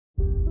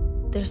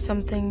There's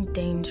something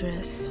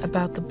dangerous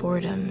about the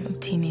boredom of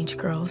teenage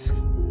girls.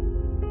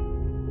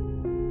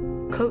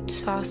 Coach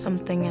saw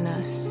something in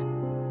us.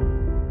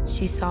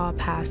 She saw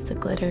past the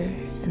glitter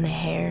and the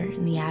hair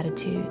and the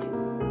attitude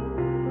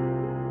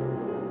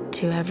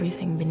to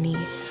everything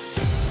beneath.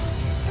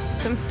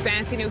 Some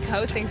fancy new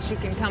coach thinks she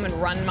can come and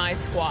run my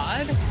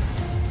squad.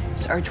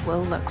 Sarge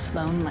Will looks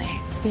lonely.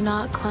 You're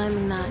not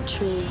climbing that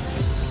tree.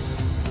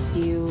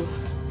 You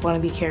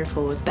want to be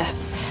careful with Beth.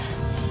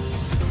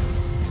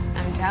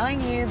 I'm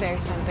telling you,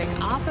 there's something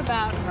off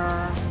about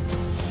her.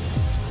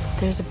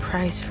 There's a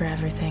price for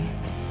everything.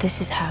 This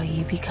is how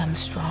you become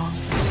strong.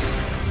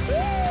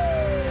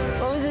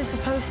 What was I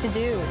supposed to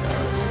do?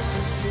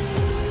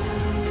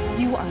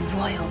 You are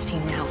royalty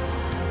now.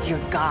 You're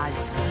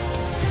gods.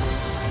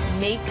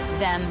 Make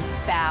them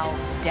bow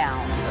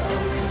down.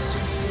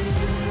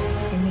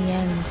 In the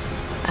end,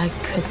 I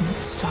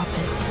couldn't stop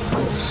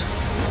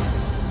it.